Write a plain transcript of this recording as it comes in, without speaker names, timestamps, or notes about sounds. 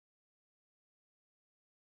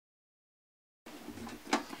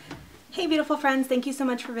Hey beautiful friends, thank you so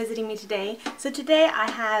much for visiting me today. So today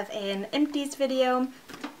I have an Empties video.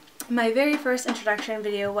 My very first introduction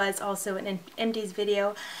video was also an Empties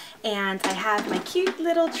video, and I have my cute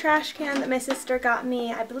little trash can that my sister got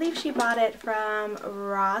me. I believe she bought it from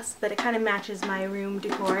Ross, but it kind of matches my room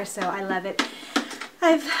decor, so I love it.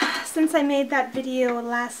 Since I made that video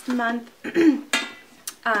last month,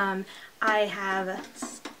 I have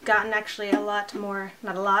gotten actually a lot more,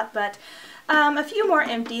 not a lot, but a few more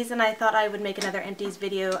empties, and I thought I would make another empties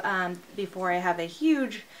video before I have a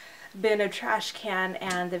huge bin of trash can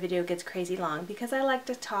and the video gets crazy long, because I like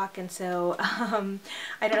to talk, and so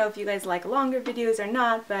I don't know if you guys like longer videos or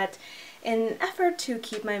not, but in an effort to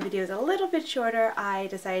keep my videos a little bit shorter, I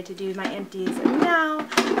decided to do my empties now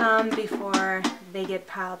before they get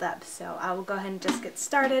piled up. So I will go ahead and just get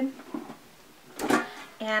started.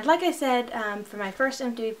 And like I said, for my first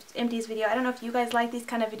empties video, I don't know if you guys like these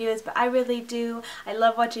kind of videos, but I really do. I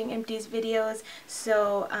love watching empties videos.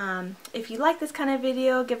 So if you like this kind of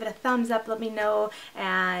video, give it a thumbs up, let me know.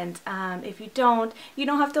 And if you don't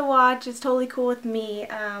have to watch. It's totally cool with me.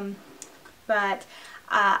 But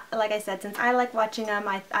like I said, since I like watching them,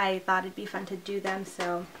 I thought it'd be fun to do them.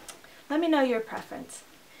 So let me know your preference.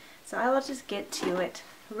 So I will just get to it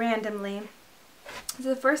randomly. So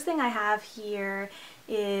the first thing I have here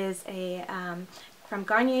is a from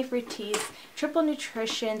Garnier Fructis Triple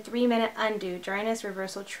Nutrition 3-Minute Undo Dryness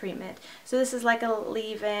Reversal Treatment. So this is like a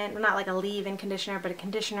leave-in, well, not like a leave-in conditioner, but a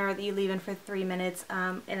conditioner that you leave in for 3 minutes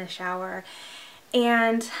in a shower.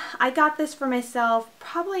 And I got this for myself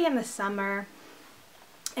probably in the summer.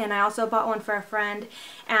 And I also bought one for a friend,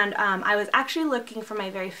 and I was actually looking for my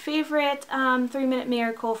very favorite 3-Minute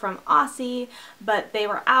Miracle from Aussie, but they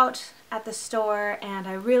were out at the store, and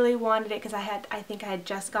I really wanted it because I think I had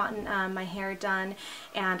just gotten my hair done,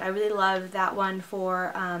 and I really loved that one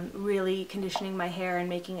for really conditioning my hair and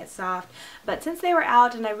making it soft. But since they were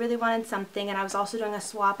out and I really wanted something, and I was also doing a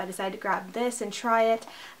swap, I decided to grab this and try it,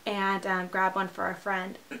 and grab one for a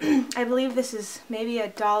friend. I believe this is maybe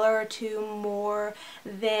 $1 or $2 more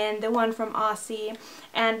than the one from Aussie,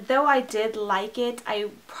 and though I did like it, I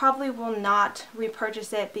probably will not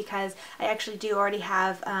repurchase it because I actually do already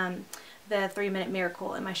have the 3-Minute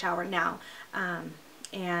Miracle in my shower now,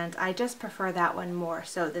 and I just prefer that one more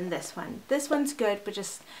so than this one. This one's good, but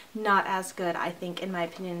just not as good, I think, in my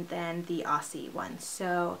opinion, than the Aussie one.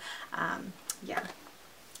 So yeah,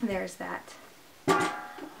 there's that.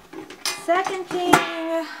 Second thing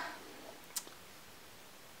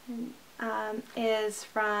is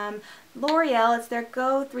from L'Oreal. It's their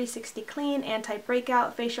Go 360 Clean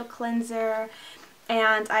Anti-Breakout Facial Cleanser.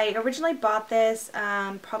 And I originally bought this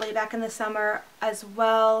probably back in the summer as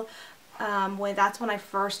well. That's when I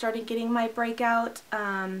first started getting my breakout,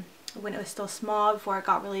 when it was still small, before it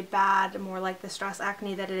got really bad, more like the stress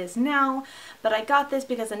acne that it is now. But I got this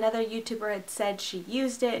because another YouTuber had said she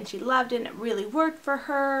used it and she loved it and it really worked for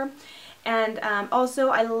her. And also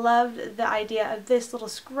I loved the idea of this little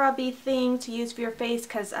scrubby thing to use for your face,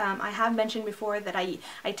 because I have mentioned before that I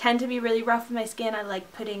tend to be really rough with my skin. I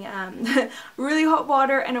like putting really hot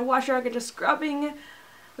water and a wash rag and just scrubbing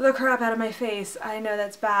the crap out of my face. I know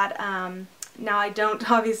that's bad. Now I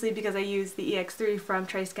don't, obviously, because I use the EX3 from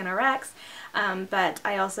TraceSkinRx, but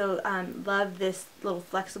I also love this little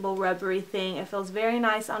flexible rubbery thing. It feels very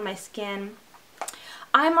nice on my skin.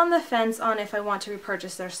 I'm on the fence on if I want to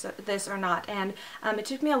repurchase this or not, and it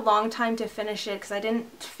took me a long time to finish it because I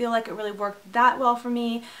didn't feel like it really worked that well for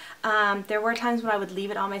me. There were times when I would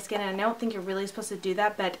leave it on my skin, and I don't think you're really supposed to do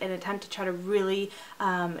that, but in an attempt to try to really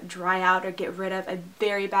dry out or get rid of a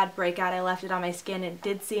very bad breakout, I left it on my skin. It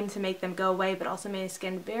did seem to make them go away, but also made my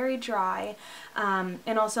skin very dry.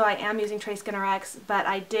 And also I am using TraceSkinRx, but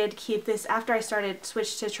I did keep this after I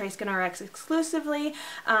switched to TraceSkinRx exclusively.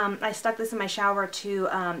 I stuck this in my shower to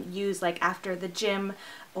use like after the gym,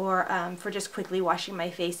 or for just quickly washing my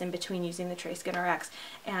face in between using the TraceSkinRx,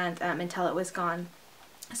 and until it was gone.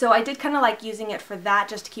 So I did kind of like using it for that,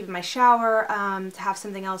 just to keep in my shower, to have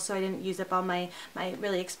something else so I didn't use up all my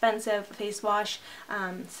really expensive face wash.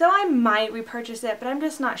 So I might repurchase it, but I'm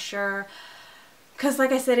just not sure, because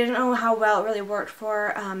like I said, I don't know how well it really worked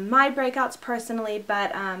for my breakouts personally,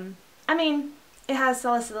 but I mean, it has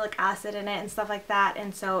salicylic acid in it and stuff like that,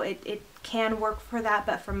 and so it can work for that,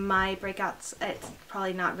 but for my breakouts it's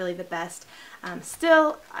probably not really the best.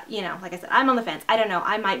 Still, you know, like I said, I'm on the fence. I don't know,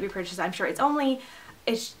 I might repurchase it. I'm sure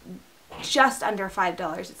it's just under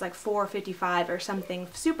 $5. It's like $4.55 or something,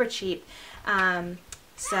 super cheap.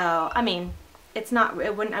 So I mean, it's not, I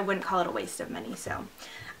wouldn't call it a waste of money. So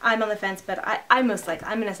I'm on the fence, but I most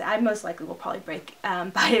likely will probably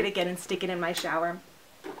buy it again and stick it in my shower.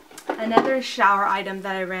 Another shower item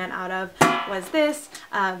that I ran out of was this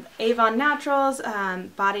Avon Naturals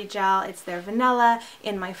body gel. It's their vanilla.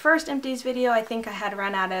 In my first Empties video, I think I had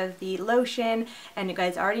run out of the lotion, and you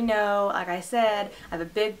guys already know, like I said, I have a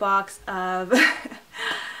big box of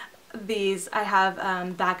these. I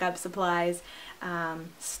have backup supplies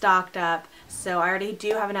stocked up, so I already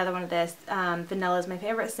do have another one of this. Vanilla is my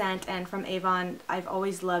favorite scent, and from Avon I've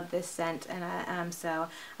always loved this scent, and so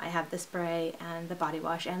I have the spray and the body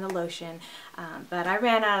wash and the lotion, but I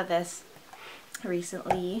ran out of this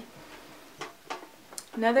recently.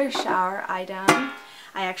 Another shower item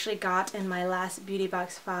I actually got in my last Beauty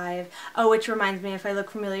Box 5. Oh, which reminds me, if I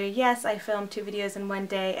look familiar, yes, I filmed 2 videos in one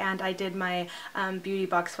day, and I did my Beauty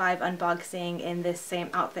Box 5 unboxing in this same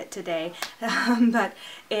outfit today. But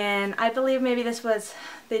I believe maybe this was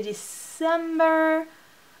the December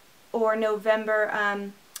or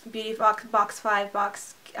November Beauty Box 5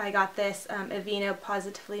 box. I got this Aveeno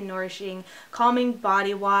Positively Nourishing Calming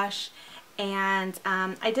Body Wash, and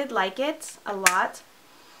I did like it a lot.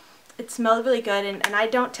 It smelled really good, and I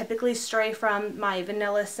don't typically stray from my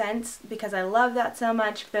vanilla scents because I love that so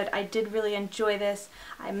much, but I did really enjoy this.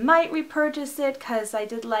 I might repurchase it because I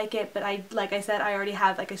did like it, but like I said, I already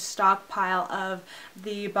have like a stockpile of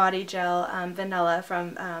the body gel vanilla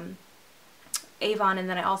from Avon, and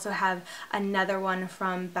then I also have another one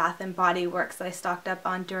from Bath & Body Works that I stocked up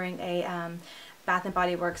on during a Bath &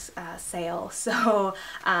 Body Works sale. So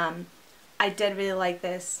I did really like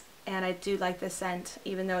this. And I do like this scent,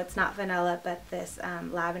 even though it's not vanilla, but this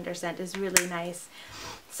lavender scent is really nice.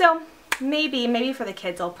 So maybe for the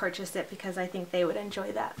kids I'll purchase it because I think they would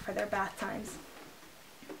enjoy that for their bath times.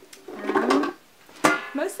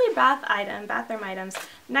 Mostly bathroom items.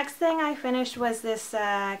 Next thing I finished was this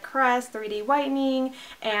Crest 3D whitening,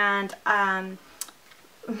 and my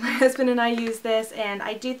husband and I use this, and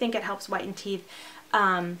I do think it helps whiten teeth.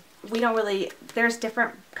 We don't really, there's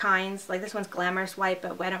different kinds, like this one's Glamorous White,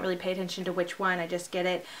 but I don't really pay attention to which one, I just get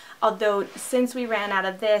it. Although since we ran out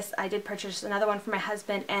of this, I did purchase another one for my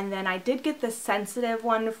husband, and then I did get the sensitive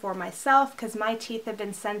one for myself because my teeth have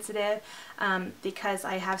been sensitive because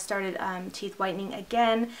I have started teeth whitening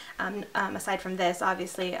again, aside from this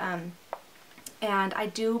obviously. And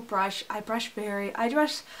I brush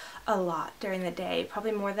a lot during the day,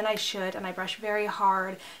 probably more than I should, and I brush very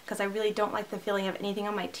hard because I really don't like the feeling of anything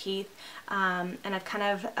on my teeth, and I've kind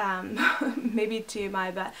of, maybe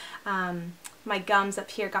TMI, but my gums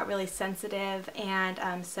up here got really sensitive,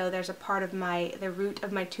 and so there's a part of the root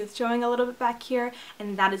of my tooth showing a little bit back here,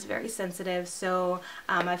 and that is very sensitive, so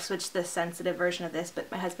I've switched to the sensitive version of this,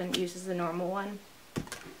 but my husband uses the normal one.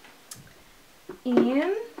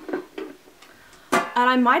 And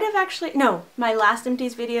I might have actually, no, my last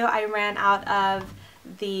Empties video I ran out of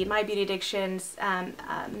the My Beauty Addictions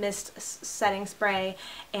mist setting spray,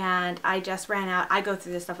 and I just ran out. I go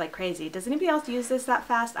through this stuff like crazy. Does anybody else use this that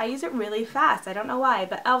fast? I use it really fast. I don't know why,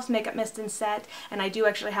 but Elf's Makeup Mist and Set, and I do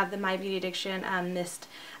actually have the My Beauty Addiction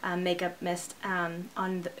makeup mist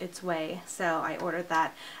on its way, so I ordered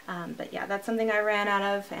that. But yeah, that's something I ran out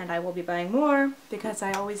of, and I will be buying more because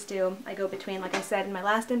I always do. I go between, like I said in my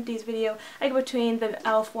last Empties video, I go between the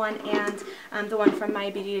Elf one and the one from My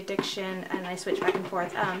Beauty Addiction, and I switch back and forth.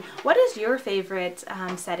 What is your favorite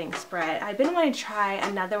setting spray? I've been wanting to try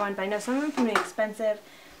another one, but I know some of them can be expensive,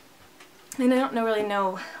 and I don't really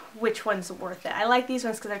know which one's worth it. I like these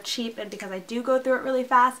ones because they're cheap and because I do go through it really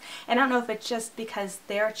fast, and I don't know if it's just because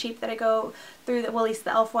they're cheap that I go through, well, at least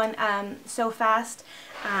the Elf one, so fast,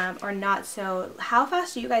 or not. So how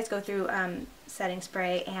fast do you guys go through setting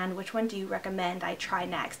spray, and which one do you recommend I try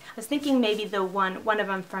next? I was thinking maybe the one of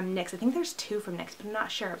them from NYX. I think there's 2 from NYX, but I'm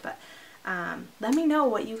not sure, but let me know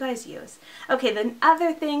what you guys use. Okay, the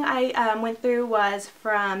other thing I went through was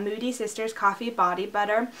from Moody Sisters Coffee Body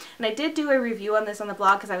Butter, and I did do a review on this on the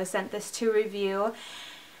blog because I was sent this to review,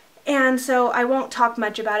 and so I won't talk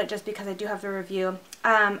much about it just because I do have the review.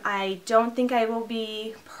 I don't think I will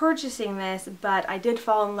be purchasing this, but I did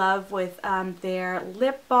fall in love with their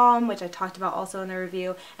lip balm, which I talked about also in the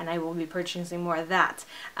review, and I will be purchasing more of that.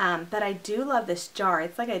 But I do love this jar.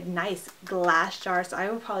 It's like a nice glass jar, so I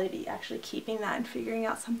will probably be actually keeping that and figuring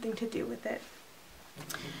out something to do with it.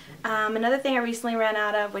 Another thing I recently ran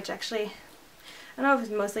out of, which actually, I don't know if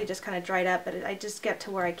it's mostly just kind of dried up, but I just get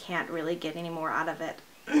to where I can't really get any more out of it.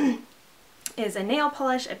 Is a nail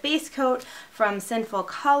polish, a base coat from Sinful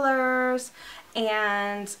Colors,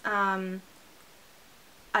 and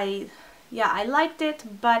I yeah, I liked it,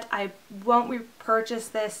 but I won't repurchase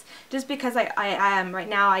this just because I am right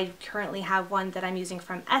now. I currently have one that I'm using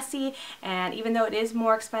from Essie, and even though it is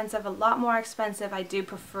more expensive, a lot more expensive, I do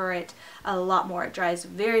prefer it a lot more. It dries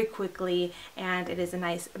very quickly and it is a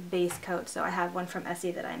nice base coat. So I have one from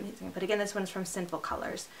Essie that I'm using, but again, this one's from Sinful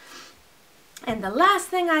Colors. And the last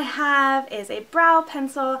thing I have is a brow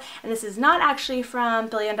pencil, and this is not actually from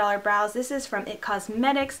Billion Dollar Brows. This is from It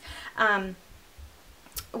Cosmetics,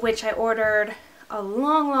 which I ordered a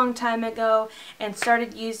long time ago and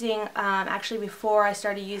started using actually before I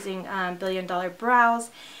started using Billion Dollar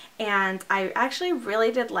Brows. And I actually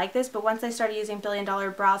really did like this, but once I started using Billion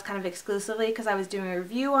Dollar Brows kind of exclusively because I was doing a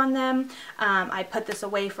review on them, I put this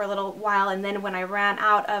away for a little while, and then when I ran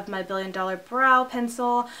out of my Billion Dollar Brow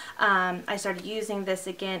pencil, I started using this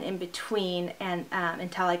again in between and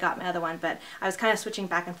until I got my other one. But I was kind of switching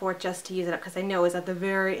back and forth just to use it up because I know it was at the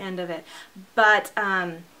very end of it. But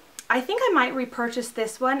I think I might repurchase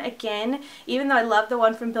this one again, even though I love the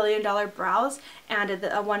one from Billion Dollar Brows, and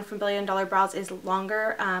the one from Billion Dollar Brows is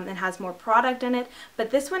longer and has more product in it.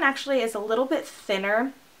 But this one actually is a little bit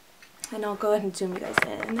thinner, and I'll go ahead and zoom you guys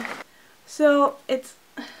in. So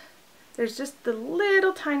there's just the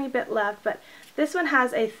little tiny bit left, but this one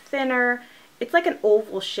has a thinner, it's like an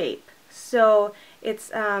oval shape. So it's,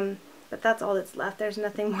 but that's all that's left. There's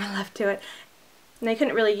nothing more left to it. And I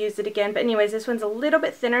couldn't really use it again, but anyways, this one's a little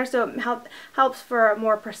bit thinner, so it helps for a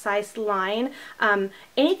more precise line.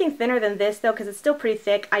 Anything thinner than this, though, because it's still pretty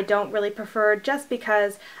thick, I don't really prefer, just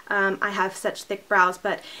because I have such thick brows.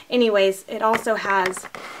 But anyways, it also has,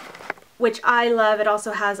 which I love, it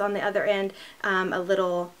also has on the other end a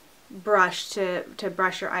little brush to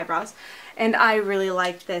brush your eyebrows. And I really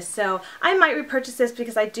like this, so I might repurchase this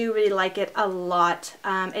because I do really like it a lot.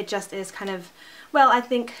 It just is kind of, well, I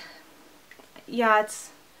think, yeah,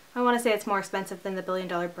 I want to say it's more expensive than the Billion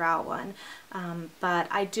Dollar Brow one, but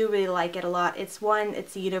I do really like it a lot. It's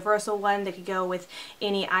a universal one that could go with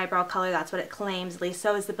any eyebrow color. That's what it claims, at least.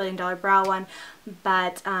 So is the Billion Dollar Brow one,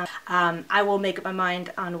 but I will make up my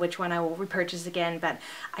mind on which one I will repurchase again. But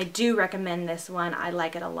I do recommend this one. I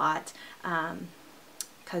like it a lot.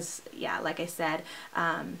 Because, yeah, like I said,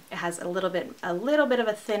 it has a little bit of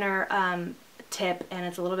a thinner tip, and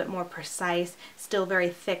it's a little bit more precise. Still very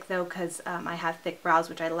thick though, because I have thick brows,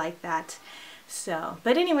 which I like that. So,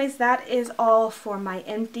 but anyways, that is all for my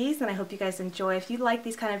empties, and I hope you guys enjoy. If you like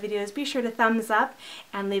these kind of videos, be sure to thumbs up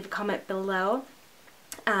and leave a comment below.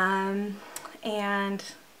 And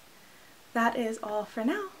that is all for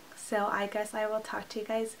now. So I guess I will talk to you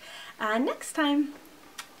guys next time.